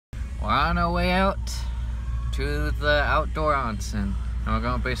We're on our way out to the outdoor onsen. And we're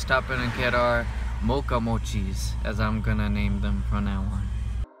gonna be stopping and get our mocha mochis, as I'm gonna name them from now on.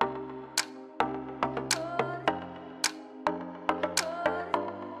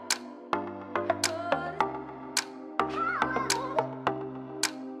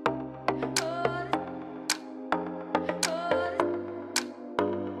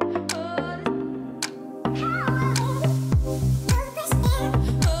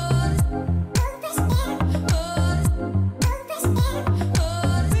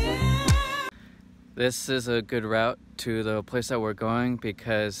 This is a good route to the place that we're going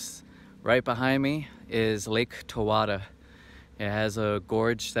because right behind me is Lake Towada. It has a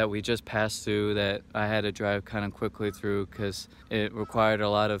gorge that we just passed through that I had to drive kind of quickly through because it required a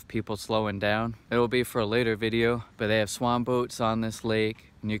lot of people slowing down. It'll be for a later video, but they have swan boats on this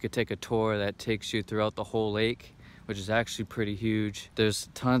lake and you could take a tour that takes you throughout the whole lake, which is actually pretty huge. There's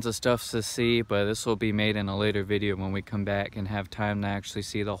tons of stuff to see, but this will be made in a later video when we come back and have time to actually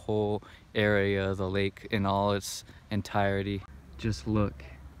see the whole area of the lake in all its entirety. Just look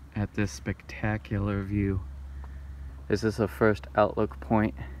at this spectacular view. This is the first outlook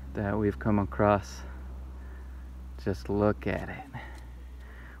point that we've come across. Just look at it.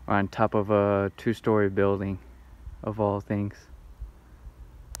 We're on top of a two-story building, of all things.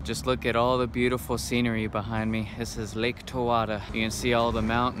 Just look at all the beautiful scenery behind me. This is Lake Towada. You can see all the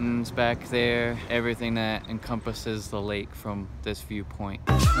mountains back there, everything that encompasses the lake from this viewpoint.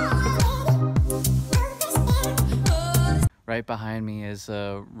 Right behind me is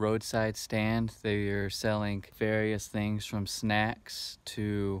a roadside stand. They're selling various things from snacks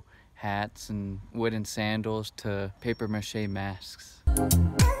to hats and wooden sandals to paper mache masks.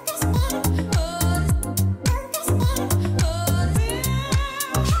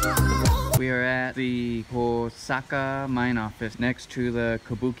 We are at the Osaka mine office next to the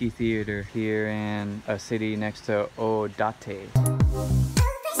Kabuki Theater here in a city next to Odate.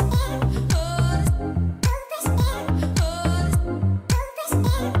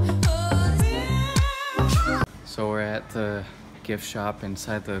 So we're at the gift shop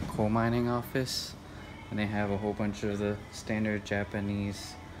inside the coal mining office, and they have a whole bunch of the standard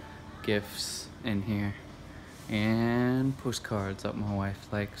Japanese gifts in here and postcards that my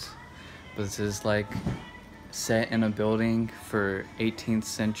wife likes. But this is like set in a building for 18th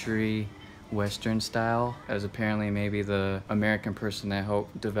century Western style, as apparently maybe the American person that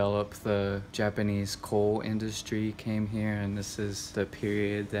helped develop the Japanese coal industry came here, and this is the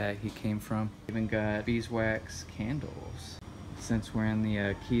period that he came from. Even got beeswax candles. Since we're in the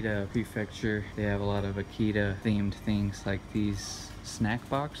Akita prefecture, they have a lot of Akita themed things like these snack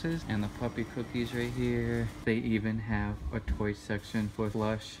boxes and the puppy cookies right here. They even have a toy section for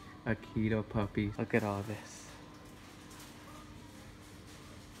plush Akita puppies. Look at all this.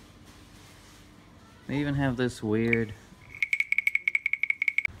 They even have this weird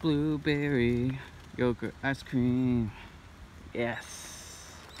blueberry yogurt ice cream.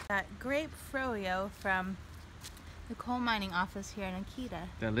 Yes. That grape froyo from the coal mining office here in Akita.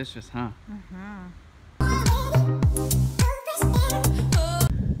 Delicious, huh? Mm-hmm.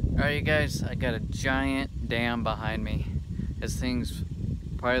 Alright, you guys, I got a giant dam behind me. This thing's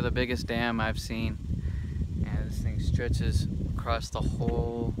probably the biggest dam I've seen. And this thing stretches across the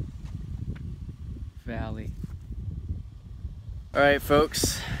whole valley. Alright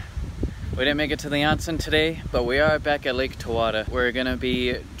folks, we didn't make it to the onsen today, but we are back at Lake Towada. We're gonna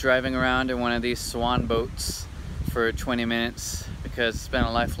be driving around in one of these swan boats for 20 minutes because it's been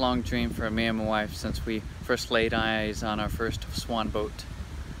a lifelong dream for me and my wife since we first laid eyes on our first swan boat.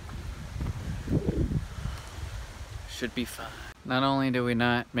 Should be fun. Not only did we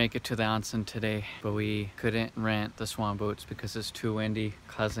not make it to the onsen today, but we couldn't rent the swan boats because it's too windy,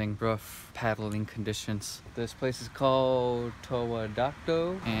 causing rough paddling conditions. This place is called Towada,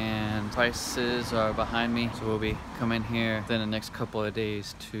 and prices are behind me, so we'll be coming here within the next couple of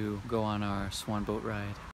days to go on our swan boat ride.